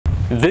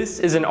This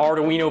is an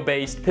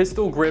Arduino-based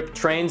pistol grip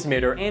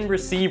transmitter and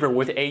receiver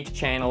with 8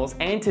 channels,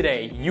 and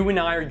today you and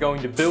I are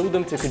going to build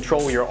them to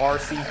control your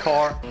RC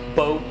car,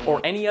 boat, or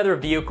any other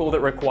vehicle that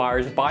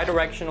requires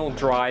bidirectional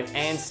drive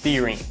and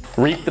steering.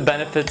 Reap the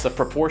benefits of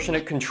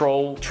proportionate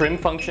control, trim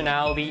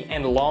functionality,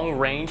 and long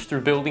range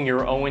through building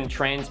your own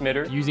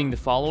transmitter using the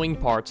following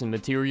parts and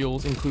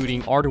materials,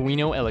 including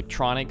Arduino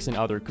electronics and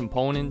other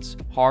components,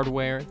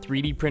 hardware,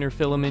 3D printer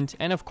filament,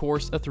 and of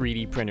course a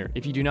 3D printer.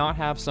 If you do not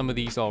have some of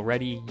these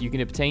already, you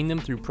can obtain them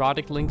through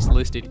product links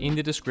listed in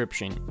the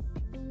description.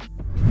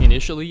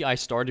 Initially, I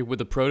started with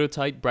a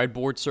prototype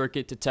breadboard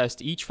circuit to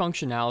test each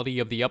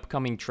functionality of the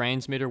upcoming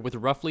transmitter with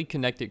roughly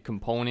connected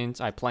components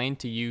I planned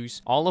to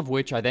use, all of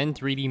which I then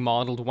 3D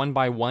modeled one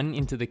by one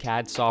into the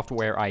CAD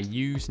software I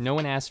use,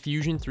 known as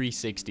Fusion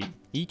 360.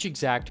 Each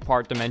exact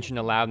part dimension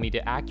allowed me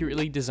to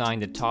accurately design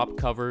the top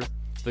cover,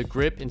 the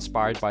grip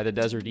inspired by the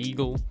Desert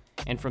Eagle,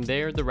 and from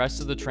there the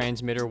rest of the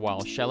transmitter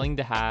while shelling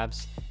the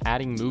halves,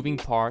 adding moving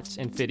parts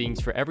and fittings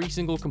for every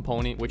single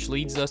component, which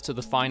leads us to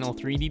the final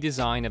 3D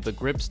design of the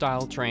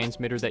grip-style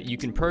transmitter that you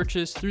can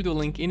purchase through the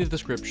link in the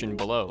description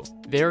below.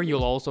 There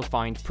you'll also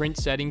find print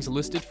settings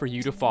listed for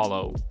you to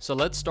follow. So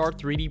let's start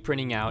 3D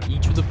printing out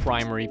each of the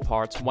primary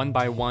parts one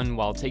by one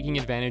while taking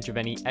advantage of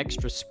any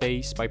extra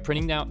space by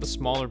printing out the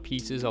smaller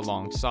pieces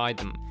alongside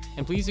them.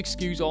 And please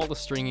excuse all the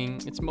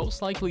stringing, it's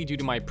most likely due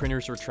to my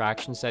printer's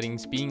retraction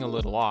settings being a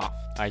little off.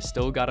 I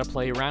still gotta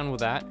play around with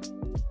that.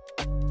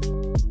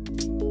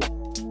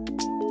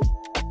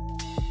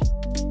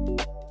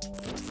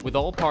 With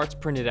all parts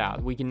printed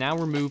out, we can now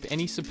remove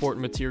any support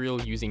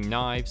material using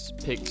knives,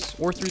 picks,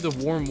 or through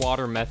the warm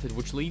water method,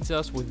 which leaves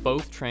us with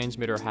both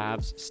transmitter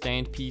halves,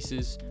 stand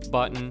pieces,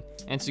 button,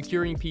 and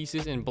securing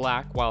pieces in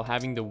black while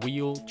having the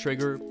wheel,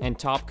 trigger, and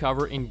top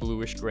cover in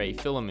bluish gray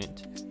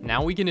filament.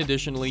 Now we can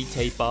additionally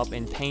tape up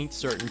and paint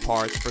certain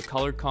parts for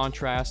color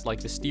contrast, like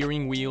the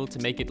steering wheel, to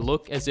make it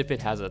look as if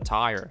it has a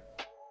tire.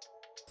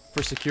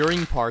 For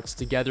securing parts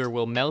together,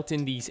 we'll melt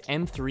in these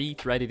M3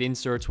 threaded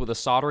inserts with a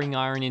soldering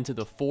iron into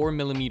the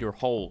 4mm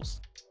holes.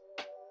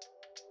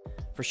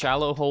 For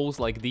shallow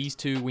holes like these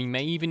two, we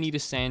may even need to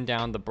sand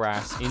down the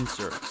brass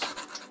inserts.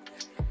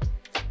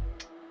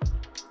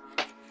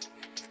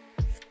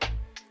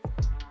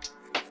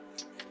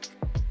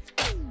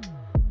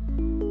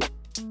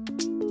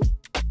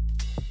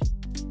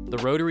 The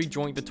rotary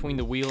joint between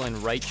the wheel and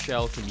right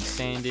shell can be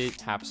sanded,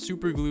 have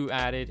super glue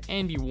added,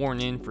 and be worn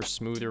in for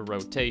smoother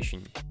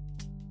rotation.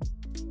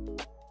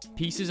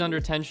 Pieces under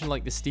tension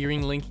like the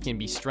steering link can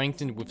be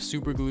strengthened with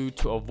super glue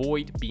to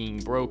avoid being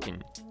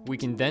broken. We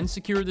can then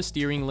secure the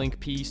steering link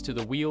piece to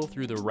the wheel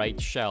through the right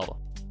shell.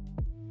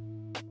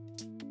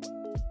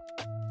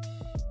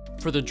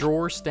 For the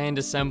drawer stand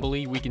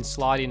assembly, we can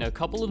slide in a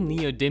couple of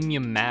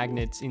neodymium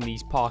magnets in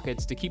these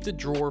pockets to keep the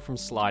drawer from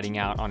sliding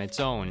out on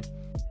its own.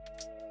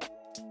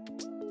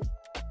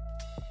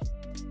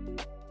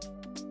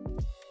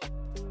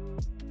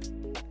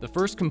 The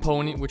first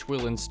component which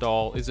we'll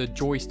install is a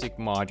joystick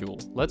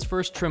module. Let's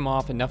first trim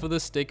off enough of the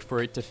stick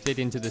for it to fit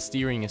into the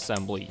steering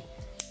assembly.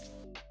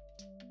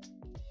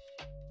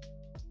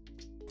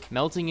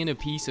 Melting in a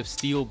piece of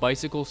steel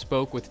bicycle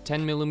spoke with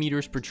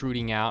 10mm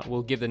protruding out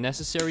will give the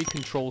necessary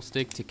control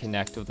stick to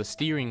connect with the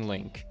steering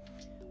link.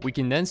 We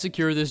can then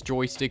secure this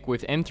joystick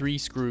with M3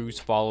 screws,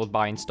 followed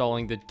by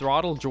installing the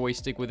throttle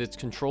joystick with its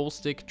control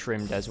stick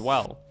trimmed as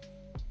well.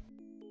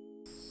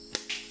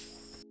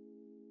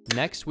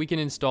 Next, we can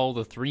install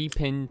the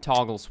 3-pin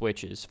toggle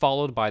switches,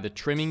 followed by the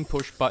trimming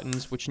push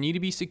buttons, which need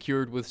to be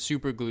secured with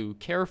super glue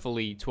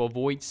carefully to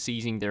avoid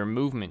seizing their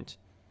movement.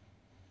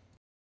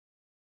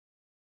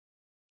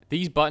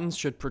 These buttons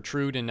should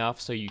protrude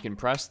enough so you can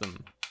press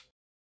them.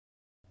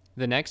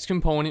 The next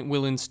component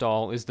we'll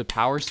install is the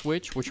power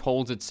switch, which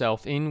holds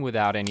itself in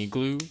without any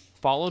glue,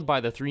 followed by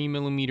the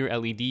 3mm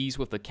LEDs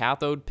with the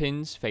cathode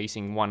pins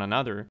facing one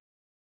another.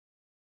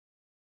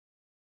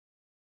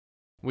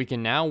 We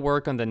can now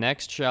work on the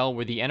next shell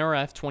where the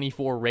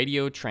NRF24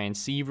 radio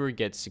transceiver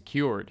gets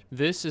secured.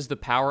 This is the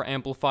power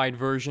amplified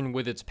version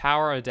with its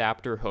power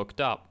adapter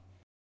hooked up.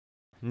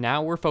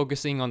 Now we're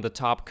focusing on the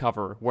top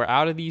cover, where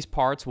out of these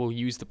parts we'll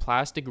use the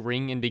plastic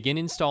ring and begin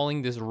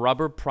installing this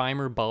rubber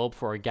primer bulb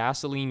for a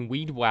gasoline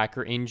weed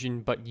whacker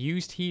engine, but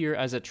used here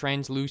as a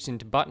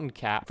translucent button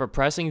cap for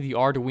pressing the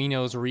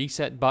Arduino's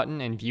reset button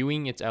and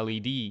viewing its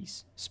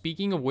LEDs.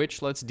 Speaking of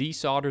which, let's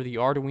desolder the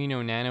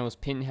Arduino Nano's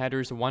pin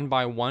headers one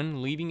by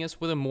one, leaving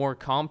us with a more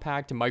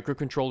compact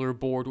microcontroller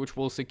board which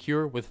we'll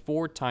secure with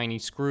 4 tiny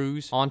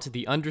screws onto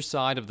the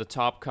underside of the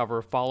top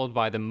cover, followed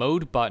by the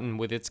mode button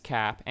with its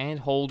cap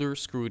and holder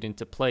screwed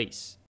into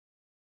place.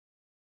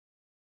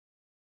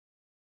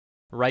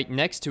 Right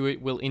next to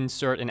it, we'll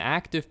insert an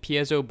active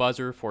piezo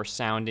buzzer for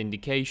sound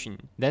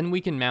indication. Then we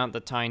can mount the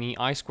tiny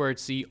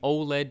I2C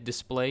OLED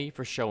display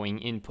for showing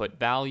input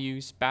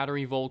values,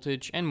 battery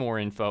voltage, and more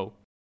info.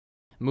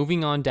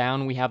 Moving on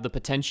down, we have the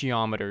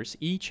potentiometers.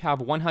 Each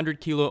have 100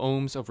 kilo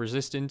ohms of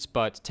resistance,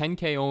 but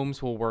 10k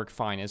ohms will work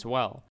fine as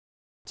well.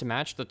 To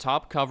match the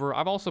top cover,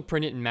 I've also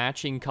printed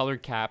matching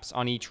colored caps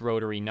on each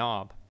rotary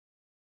knob.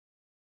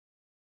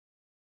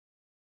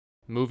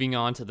 Moving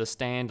on to the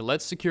stand,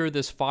 let's secure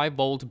this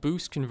 5-volt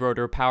boost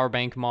converter power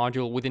bank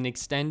module with an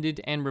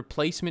extended and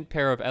replacement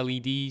pair of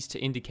LEDs to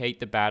indicate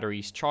the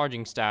battery's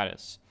charging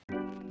status.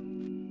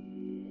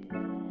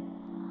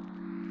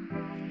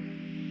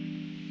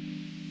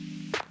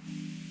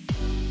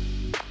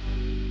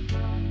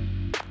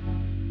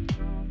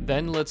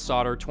 Then let's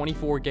solder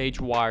 24-gauge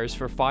wires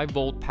for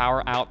 5-volt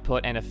power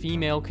output and a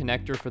female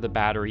connector for the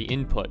battery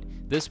input.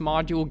 This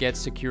module gets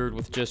secured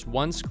with just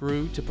one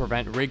screw to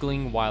prevent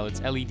wriggling while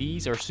its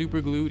LEDs are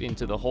superglued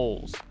into the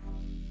holes.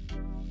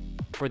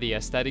 For the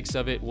aesthetics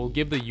of it, we'll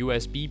give the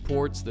USB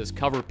ports this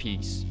cover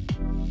piece.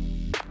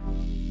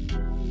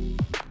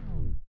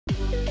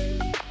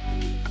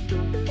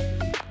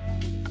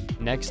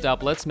 Next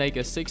up, let's make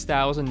a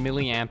 6000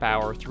 mAh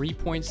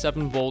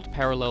 3.7 volt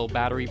parallel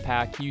battery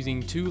pack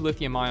using 2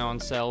 lithium-ion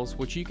cells,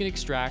 which you can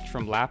extract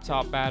from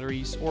laptop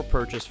batteries or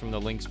purchase from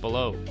the links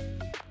below.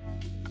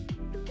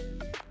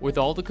 With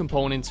all the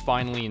components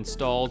finally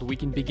installed, we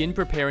can begin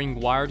preparing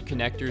wired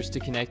connectors to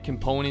connect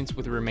components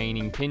with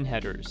remaining pin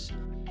headers.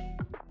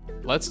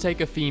 Let's take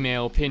a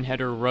female pin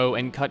header row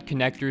and cut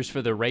connectors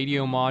for the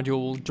radio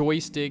module,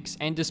 joysticks,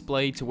 and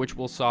display, to which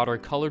we'll solder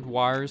colored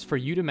wires for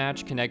you to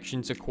match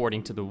connections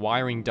according to the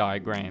wiring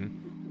diagram.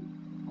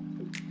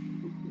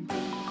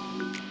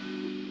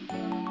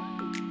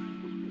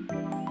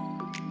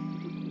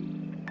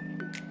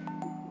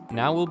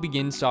 Now we'll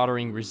begin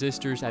soldering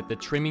resistors at the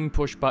trimming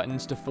push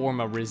buttons to form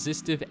a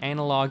resistive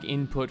analog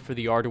input for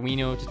the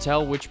Arduino to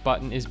tell which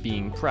button is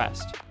being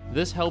pressed.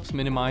 This helps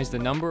minimize the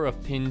number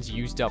of pins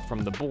used up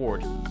from the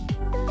board.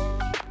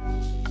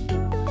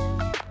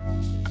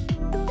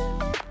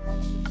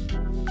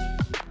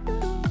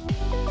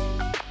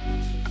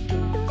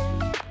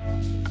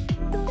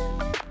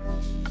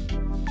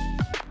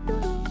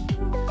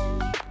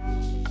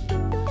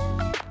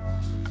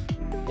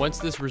 Once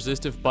this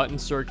resistive button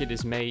circuit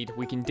is made,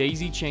 we can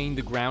daisy chain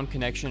the ground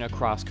connection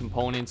across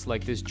components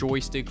like this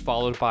joystick,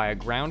 followed by a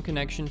ground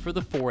connection for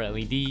the 4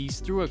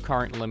 LEDs through a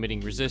current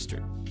limiting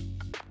resistor.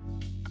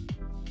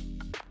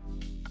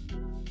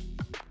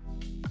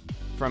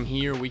 From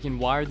here, we can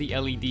wire the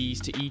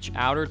LEDs to each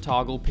outer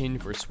toggle pin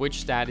for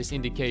switch status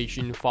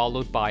indication,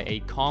 followed by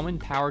a common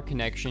power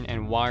connection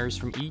and wires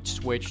from each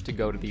switch to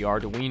go to the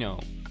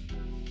Arduino.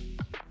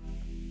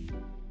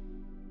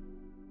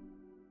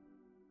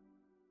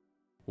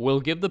 We'll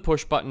give the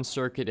push button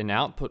circuit an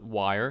output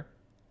wire,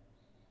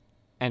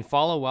 and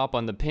follow up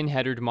on the pin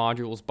headered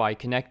modules by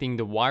connecting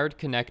the wired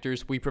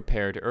connectors we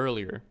prepared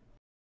earlier.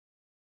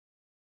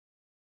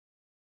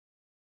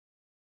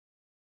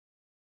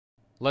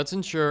 Let's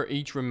ensure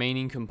each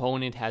remaining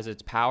component has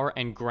its power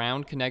and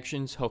ground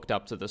connections hooked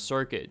up to the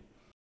circuit.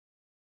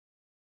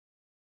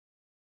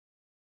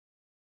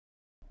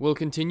 We'll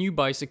continue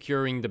by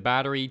securing the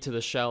battery to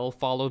the shell,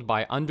 followed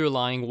by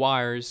underlying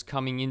wires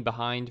coming in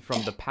behind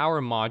from the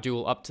power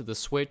module up to the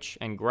switch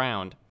and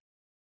ground.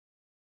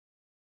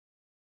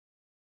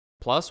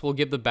 Plus, we'll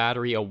give the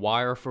battery a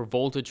wire for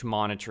voltage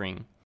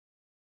monitoring.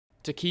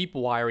 To keep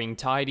wiring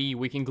tidy,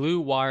 we can glue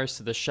wires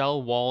to the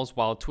shell walls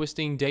while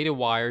twisting data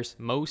wires,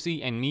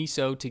 MOSI and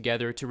MISO,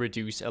 together to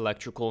reduce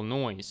electrical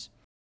noise.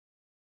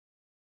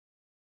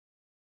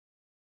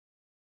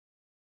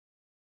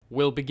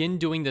 We'll begin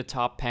doing the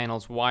top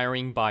panel's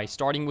wiring by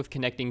starting with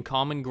connecting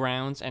common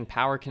grounds and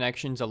power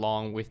connections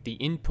along with the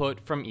input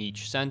from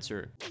each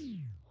sensor.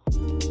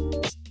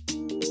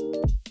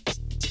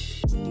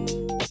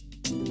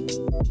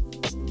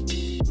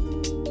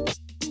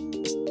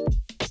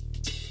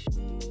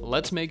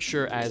 Let's make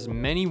sure as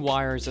many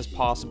wires as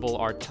possible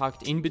are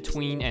tucked in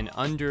between and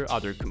under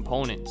other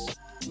components.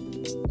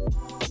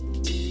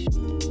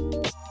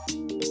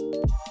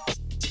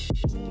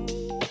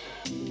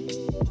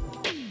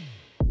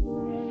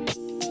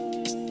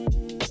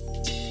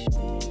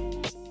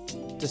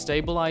 To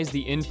stabilize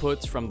the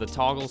inputs from the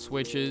toggle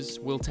switches,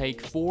 we'll take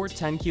 4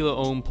 10 kilo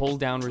ohm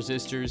pull-down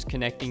resistors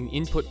connecting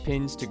input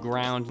pins to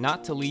ground,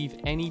 not to leave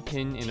any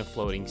pin in a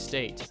floating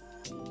state.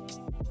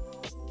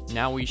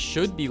 Now we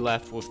should be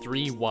left with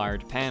 3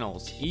 wired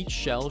panels. Each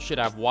shell should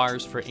have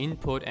wires for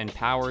input and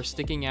power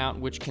sticking out,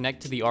 which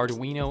connect to the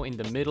Arduino in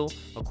the middle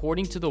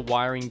according to the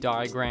wiring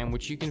diagram,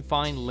 which you can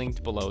find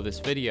linked below this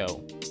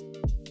video.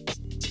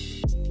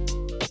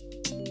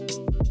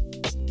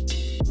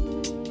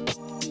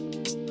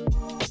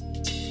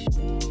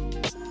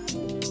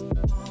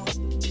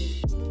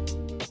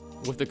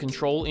 With the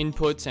control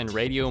inputs and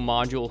radio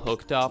module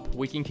hooked up,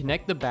 we can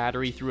connect the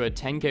battery through a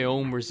 10k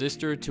ohm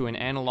resistor to an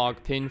analog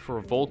pin for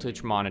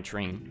voltage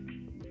monitoring.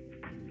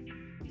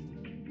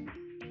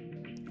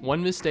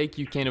 One mistake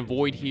you can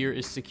avoid here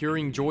is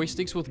securing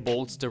joysticks with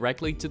bolts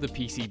directly to the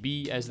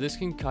PCB, as this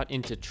can cut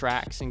into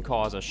tracks and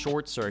cause a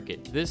short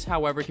circuit. This,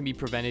 however, can be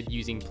prevented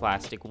using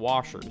plastic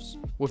washers.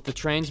 With the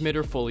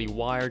transmitter fully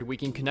wired, we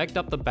can connect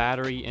up the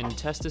battery and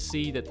test to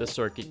see that the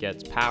circuit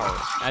gets power.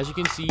 As you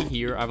can see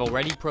here, I've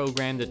already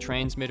programmed the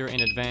transmitter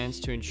in advance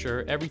to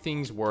ensure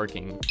everything's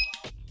working.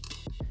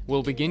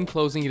 We'll begin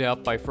closing it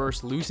up by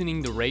first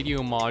loosening the radio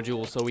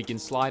module so we can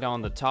slide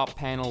on the top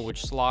panel,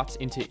 which slots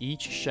into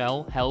each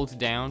shell held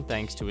down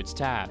thanks to its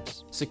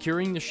tabs.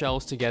 Securing the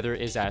shells together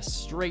is as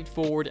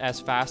straightforward as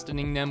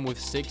fastening them with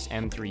 6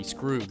 M3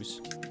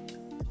 screws.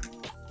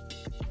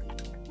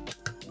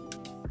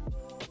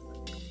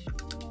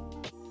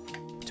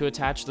 To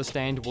attach the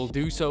stand, we'll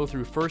do so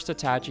through first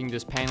attaching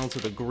this panel to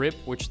the grip,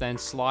 which then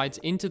slides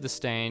into the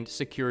stand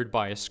secured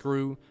by a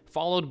screw,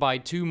 followed by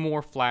 2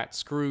 more flat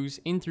screws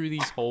in through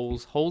these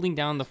holes, holding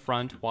down the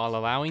front while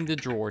allowing the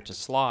drawer to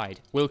slide.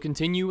 We'll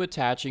continue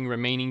attaching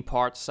remaining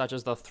parts such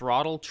as the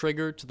throttle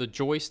trigger to the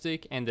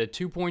joystick and the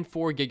 2.4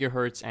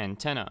 GHz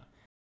antenna.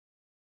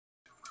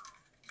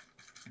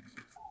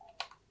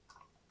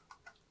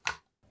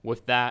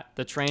 With that,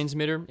 the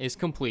transmitter is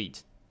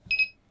complete.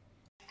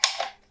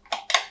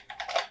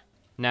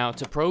 Now,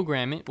 to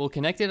program it, we'll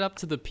connect it up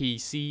to the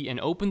PC and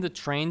open the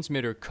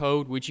transmitter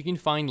code, which you can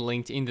find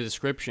linked in the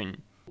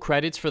description.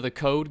 Credits for the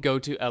code go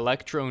to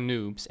Electro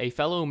Noobs, a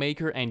fellow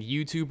maker and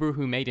YouTuber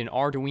who made an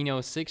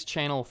Arduino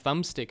 6-channel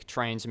thumbstick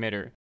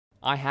transmitter.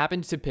 I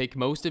happened to pick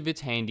most of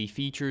its handy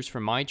features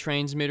from my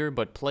transmitter,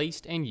 but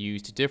placed and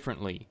used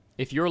differently.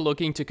 If you're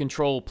looking to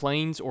control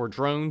planes or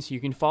drones,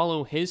 you can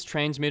follow his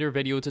transmitter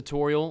video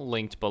tutorial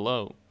linked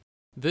below.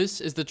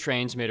 This is the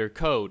transmitter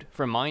code.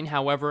 For mine,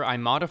 however, I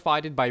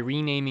modified it by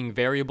renaming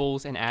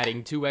variables and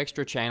adding 2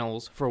 extra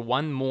channels for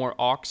 1 more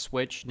aux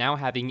switch, now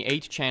having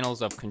 8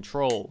 channels of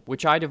control,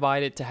 which I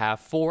divided to have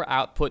 4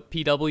 output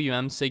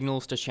PWM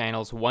signals to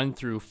channels 1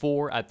 through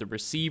 4 at the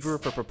receiver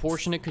for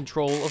proportionate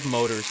control of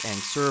motors and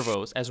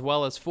servos, as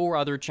well as 4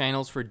 other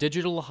channels for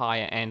digital high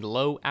and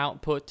low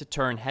output to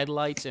turn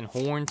headlights and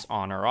horns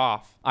on or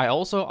off. I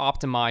also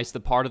optimized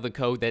the part of the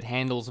code that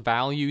handles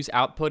values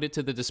outputted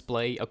to the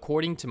display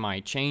according to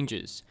my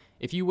changes.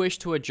 If you wish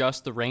to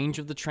adjust the range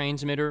of the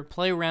transmitter,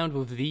 play around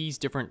with these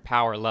different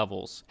power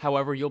levels.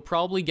 However, you'll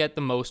probably get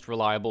the most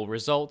reliable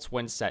results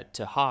when set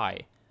to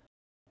high.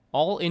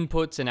 All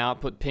inputs and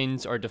output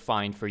pins are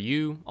defined for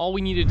you. All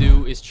we need to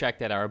do is check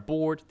that our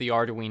board, the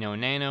Arduino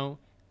Nano,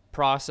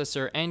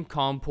 processor, and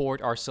COM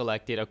port are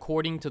selected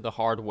according to the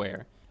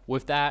hardware.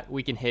 With that,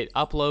 we can hit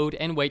upload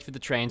and wait for the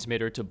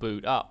transmitter to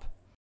boot up.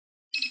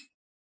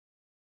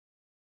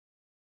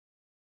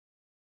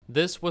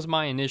 This was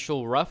my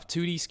initial rough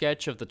 2D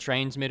sketch of the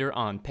transmitter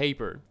on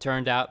paper.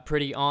 Turned out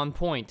pretty on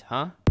point,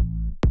 huh?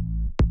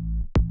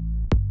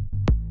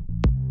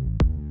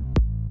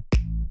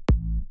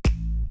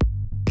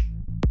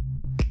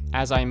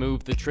 As I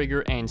move the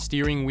trigger and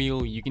steering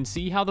wheel, you can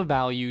see how the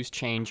values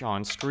change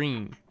on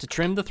screen. To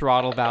trim the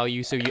throttle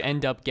value so you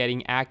end up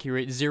getting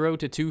accurate 0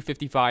 to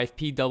 255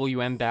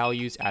 PWM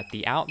values at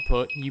the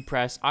output, you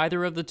press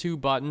either of the 2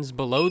 buttons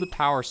below the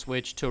power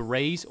switch to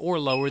raise or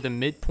lower the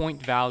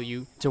midpoint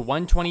value to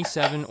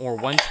 127 or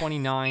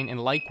 129,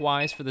 and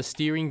likewise for the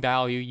steering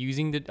value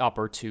using the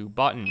upper 2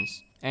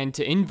 buttons. And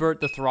to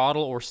invert the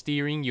throttle or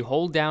steering, you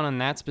hold down on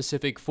that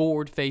specific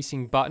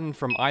forward-facing button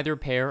from either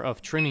pair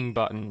of trimming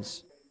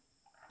buttons.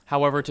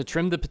 However, to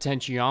trim the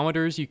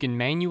potentiometers, you can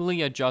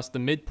manually adjust the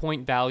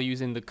midpoint values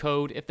in the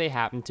code if they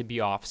happen to be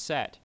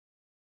offset.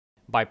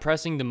 By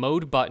pressing the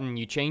mode button,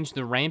 you change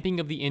the ramping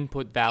of the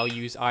input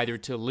values either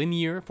to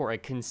linear for a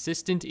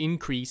consistent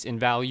increase in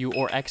value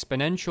or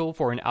exponential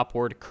for an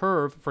upward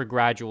curve for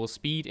gradual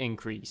speed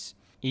increase.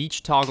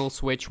 Each toggle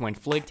switch, when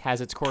flicked, has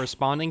its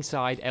corresponding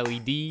side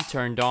LED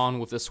turned on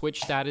with the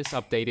switch status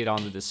updated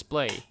on the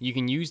display. You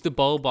can use the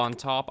bulb on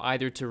top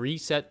either to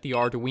reset the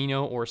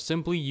Arduino or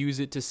simply use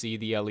it to see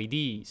the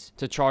LEDs.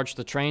 To charge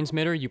the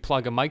transmitter, you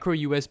plug a micro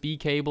USB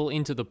cable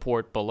into the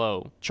port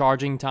below.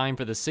 Charging time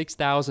for the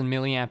 6000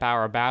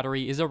 mAh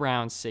battery is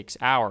around 6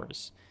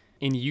 hours.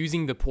 In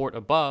using the port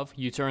above,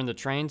 you turn the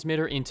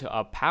transmitter into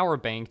a power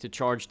bank to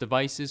charge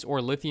devices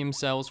or lithium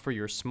cells for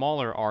your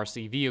smaller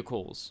RC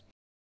vehicles.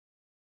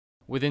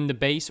 Within the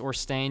base or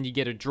stand, you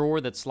get a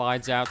drawer that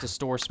slides out to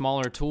store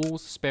smaller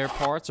tools, spare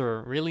parts,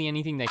 or really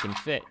anything that can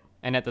fit.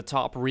 And at the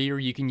top rear,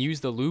 you can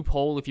use the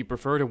loophole if you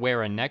prefer to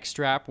wear a neck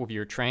strap with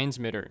your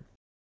transmitter.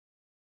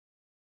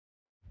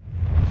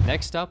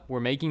 Next up, we're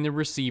making the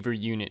receiver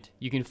unit.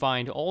 You can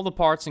find all the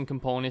parts and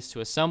components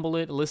to assemble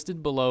it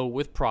listed below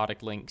with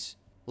product links.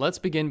 Let's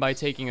begin by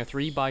taking a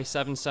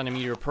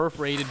 3x7cm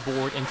perforated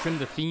board and trim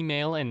the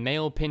female and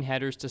male pin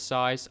headers to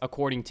size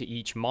according to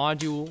each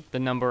module, the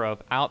number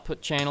of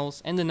output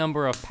channels, and the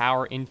number of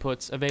power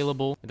inputs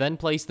available, then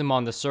place them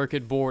on the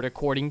circuit board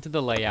according to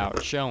the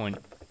layout shown.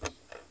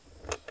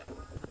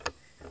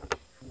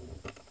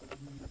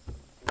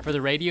 For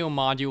the radio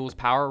module's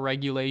power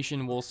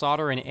regulation, we'll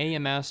solder an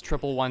AMS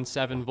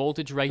 1117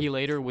 voltage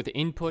regulator with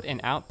input and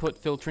output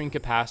filtering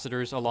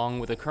capacitors along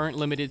with a current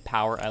limited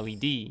power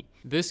LED.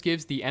 This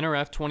gives the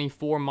NRF24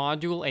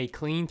 module a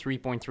clean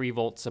 3.3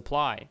 volt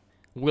supply.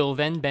 We'll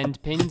then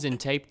bend pins and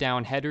tape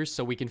down headers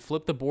so we can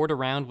flip the board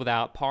around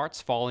without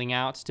parts falling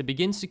out to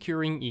begin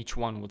securing each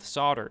one with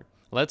solder.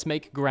 Let's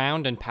make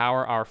ground and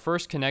power our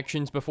first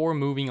connections before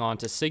moving on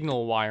to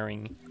signal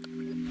wiring.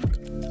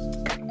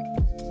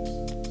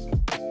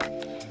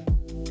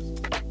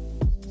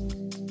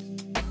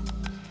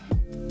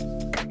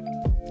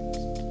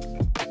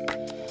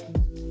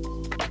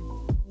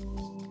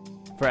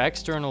 For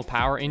external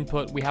power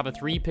input, we have a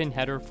 3-pin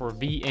header for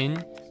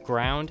V-in,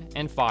 ground,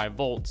 and 5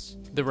 volts.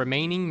 The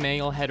remaining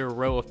male header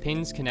row of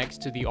pins connects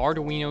to the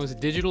Arduino's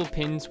digital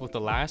pins, with the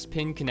last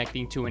pin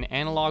connecting to an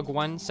analog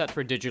one set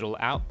for digital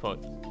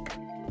output.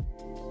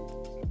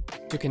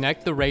 To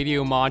connect the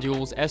radio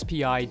module's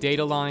SPI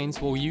data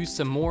lines, we'll use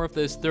some more of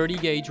this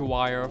 30-gauge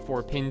wire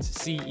for pins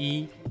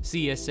CE,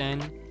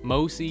 CSN,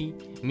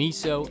 MOSI,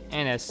 MISO,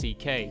 and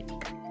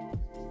SCK.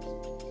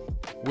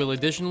 We'll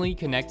additionally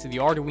connect to the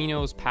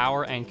Arduino's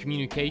power and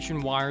communication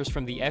wires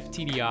from the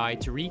FTDI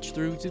to reach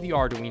through to the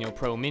Arduino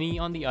Pro Mini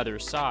on the other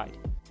side.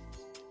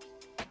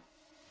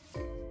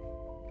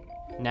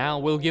 Now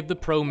we'll give the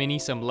Pro Mini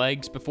some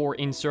legs before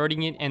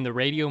inserting it and the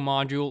radio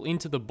module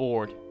into the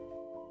board.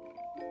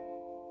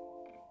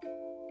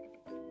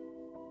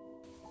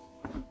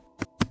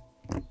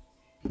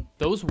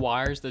 Those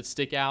wires that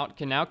stick out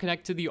can now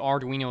connect to the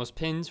Arduino's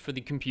pins for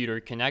the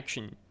computer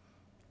connection.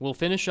 We'll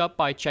finish up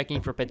by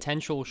checking for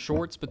potential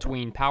shorts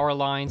between power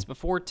lines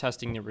before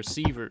testing the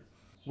receiver.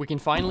 We can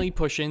finally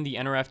push in the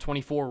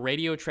NRF24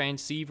 radio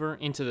transceiver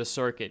into the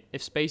circuit.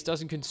 If space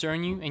doesn't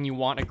concern you and you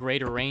want a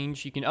greater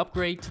range, you can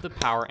upgrade to the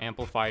power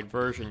amplified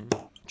version.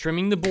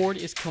 Trimming the board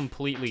is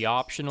completely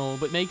optional,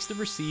 but makes the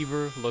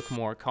receiver look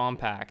more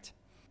compact.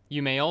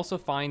 You may also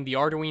find the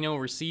Arduino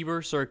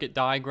receiver circuit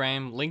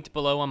diagram linked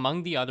below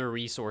among the other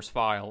resource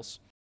files.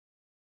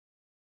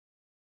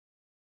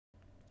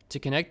 To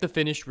connect the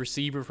finished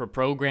receiver for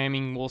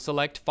programming, we'll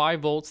select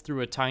 5 volts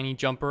through a tiny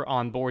jumper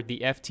on board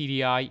the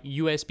FTDI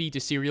USB to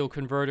serial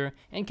converter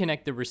and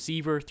connect the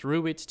receiver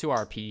through it to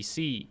our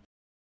PC.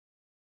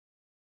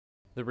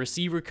 The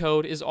receiver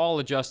code is all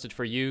adjusted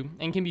for you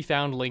and can be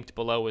found linked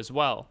below as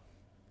well.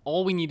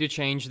 All we need to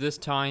change this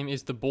time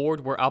is the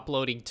board we're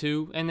uploading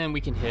to, and then we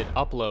can hit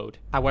upload.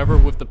 However,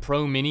 with the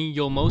Pro Mini,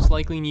 you'll most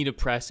likely need to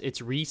press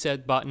its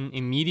reset button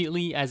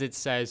immediately as it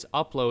says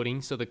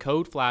uploading, so the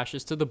code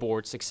flashes to the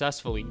board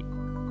successfully.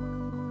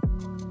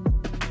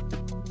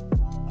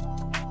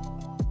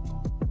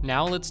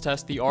 Now let's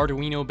test the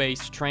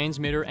Arduino-based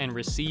transmitter and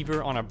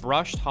receiver on a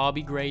brushed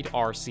hobby-grade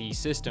RC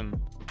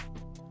system.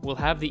 We'll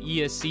have the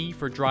ESC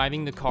for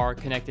driving the car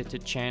connected to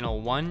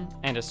channel 1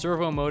 and a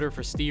servo motor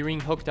for steering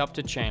hooked up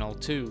to channel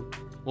 2.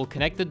 We'll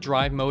connect the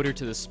drive motor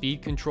to the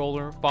speed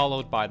controller,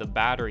 followed by the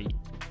battery.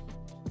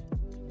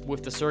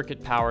 With the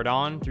circuit powered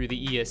on through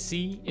the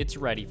ESC, it's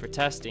ready for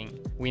testing.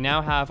 We now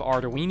have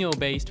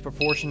Arduino-based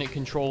proportionate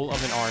control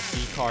of an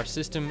RC car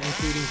system,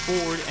 including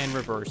forward and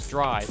reverse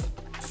drive.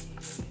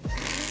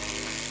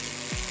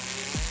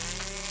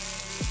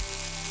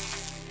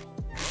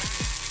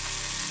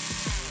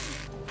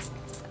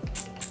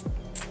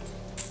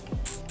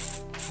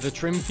 The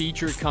trim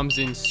feature comes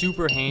in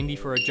super handy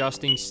for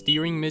adjusting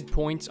steering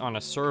midpoints on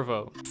a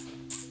servo.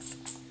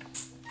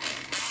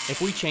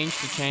 If we change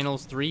to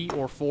channels 3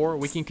 or 4,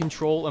 we can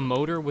control a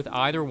motor with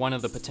either one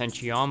of the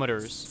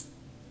potentiometers.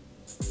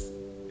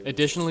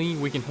 Additionally,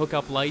 we can hook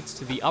up lights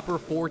to the upper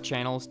 4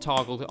 channels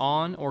toggled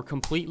on or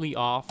completely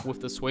off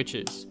with the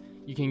switches.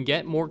 You can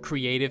get more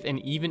creative and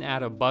even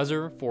add a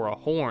buzzer for a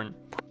horn.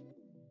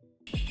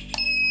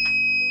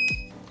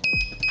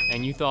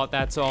 And you thought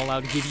that's all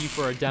I'd give you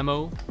for a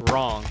demo?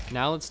 Wrong.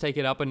 Now let's take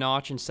it up a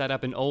notch and set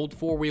up an old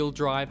 4-wheel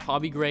drive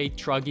hobby-grade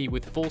truggy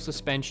with full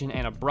suspension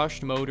and a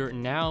brushed motor,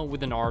 now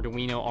with an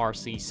Arduino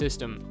RC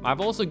system.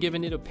 I've also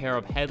given it a pair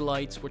of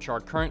headlights which are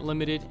current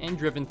limited and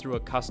driven through a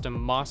custom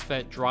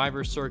MOSFET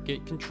driver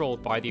circuit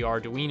controlled by the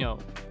Arduino.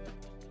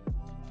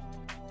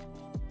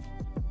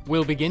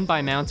 We'll begin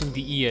by mounting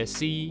the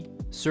ESC,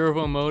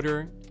 servo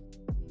motor,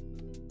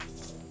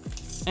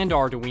 and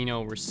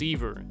Arduino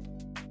receiver.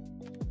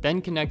 Then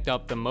connect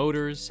up the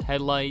motors,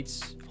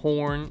 headlights,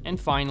 horn, and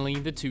finally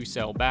the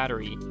 2-cell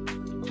battery.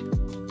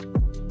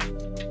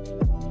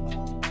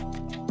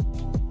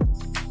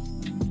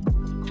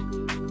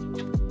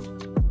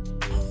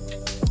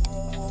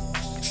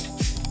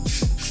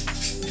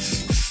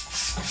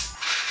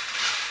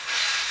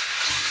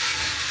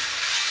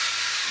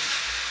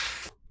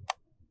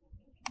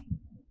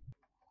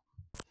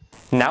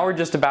 Now we're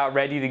just about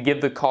ready to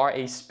give the car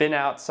a spin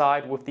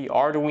outside with the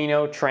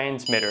Arduino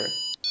transmitter.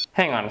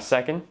 Hang on a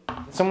second.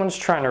 Someone's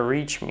trying to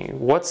reach me.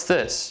 What's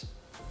this?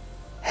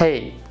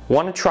 Hey,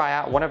 want to try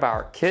out one of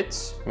our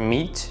kits?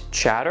 Meet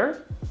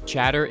Chatter?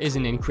 Chatter is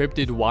an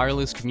encrypted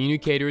wireless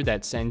communicator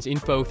that sends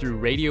info through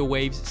radio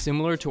waves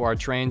similar to our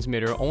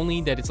transmitter,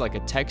 only that it's like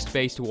a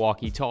text-based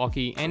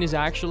walkie-talkie and is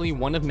actually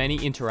one of many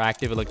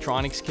interactive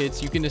electronics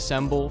kits you can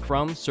assemble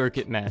from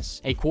Circuit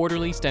Mess, a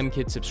quarterly STEM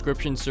kit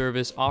subscription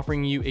service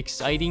offering you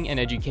exciting and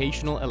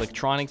educational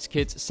electronics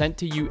kits sent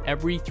to you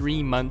every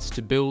 3 months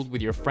to build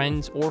with your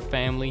friends or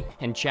family,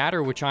 and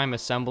Chatter, which I'm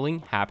assembling,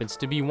 happens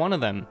to be one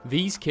of them.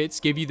 These kits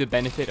give you the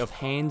benefit of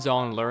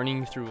hands-on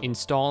learning through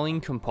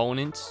installing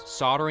components,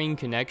 soldering wiring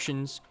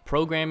connections,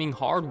 programming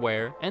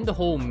hardware, and the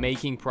whole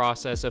making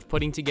process of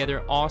putting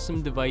together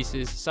awesome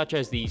devices such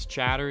as these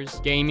chatters,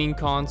 gaming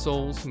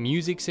consoles,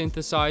 music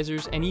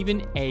synthesizers, and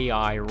even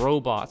AI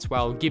robots,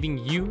 while giving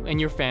you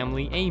and your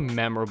family a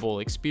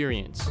memorable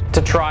experience.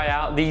 To try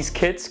out these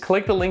kits,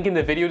 click the link in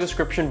the video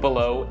description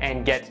below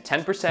and get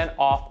 10%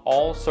 off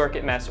all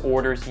Circuit Mess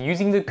orders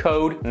using the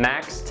code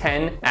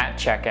MAX10 at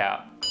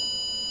checkout.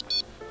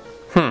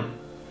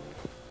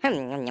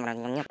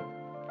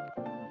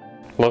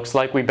 Looks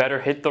like we better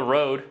hit the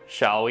road,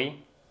 shall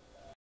we?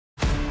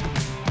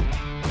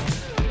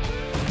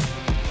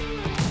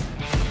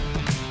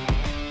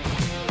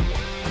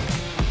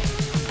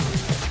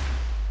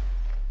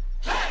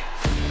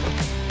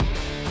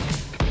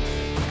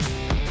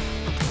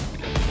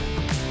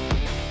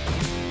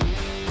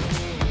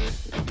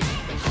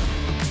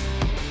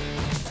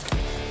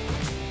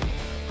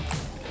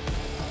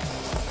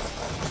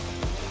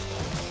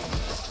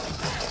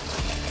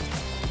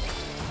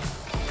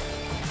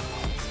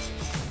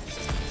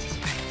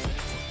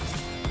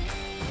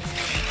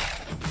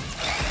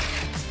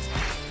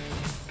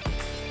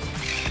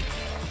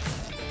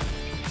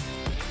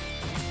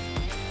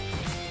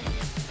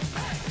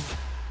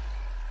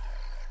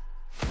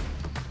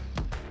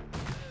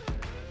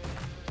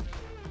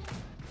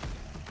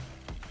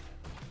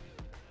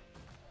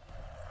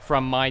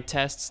 From my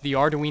tests, the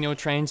Arduino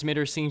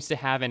transmitter seems to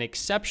have an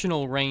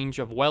exceptional range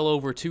of well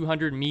over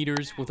 200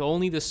 meters with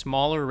only the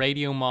smaller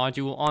radio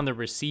module on the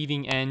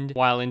receiving end,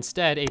 while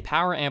instead a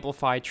power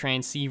amplified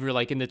transceiver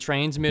like in the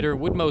transmitter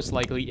would most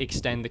likely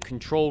extend the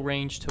control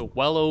range to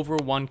well over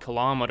 1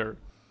 kilometer.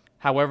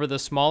 However, the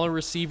smaller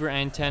receiver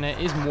antenna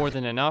is more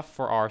than enough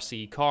for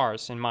RC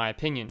cars, in my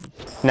opinion.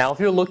 Now, if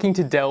you're looking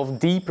to delve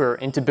deeper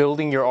into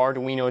building your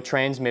Arduino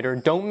transmitter,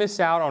 don't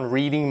miss out on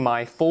reading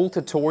my full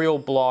tutorial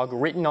blog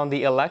written on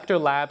the Electra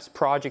Labs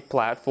project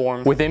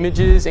platform with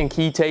images and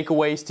key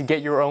takeaways to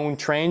get your own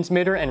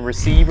transmitter and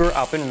receiver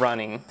up and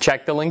running.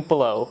 Check the link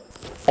below.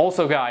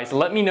 Also guys,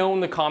 let me know in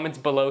the comments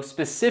below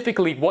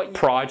specifically what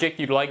project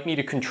you'd like me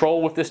to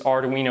control with this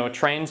Arduino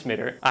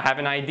transmitter. I have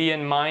an idea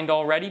in mind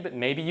already, but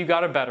maybe you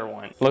got a better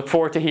one. Look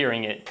forward to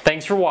hearing it.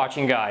 Thanks for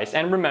watching guys,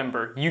 and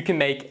remember, you can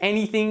make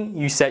anything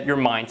you set your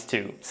minds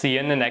to. See you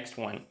in the next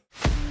one.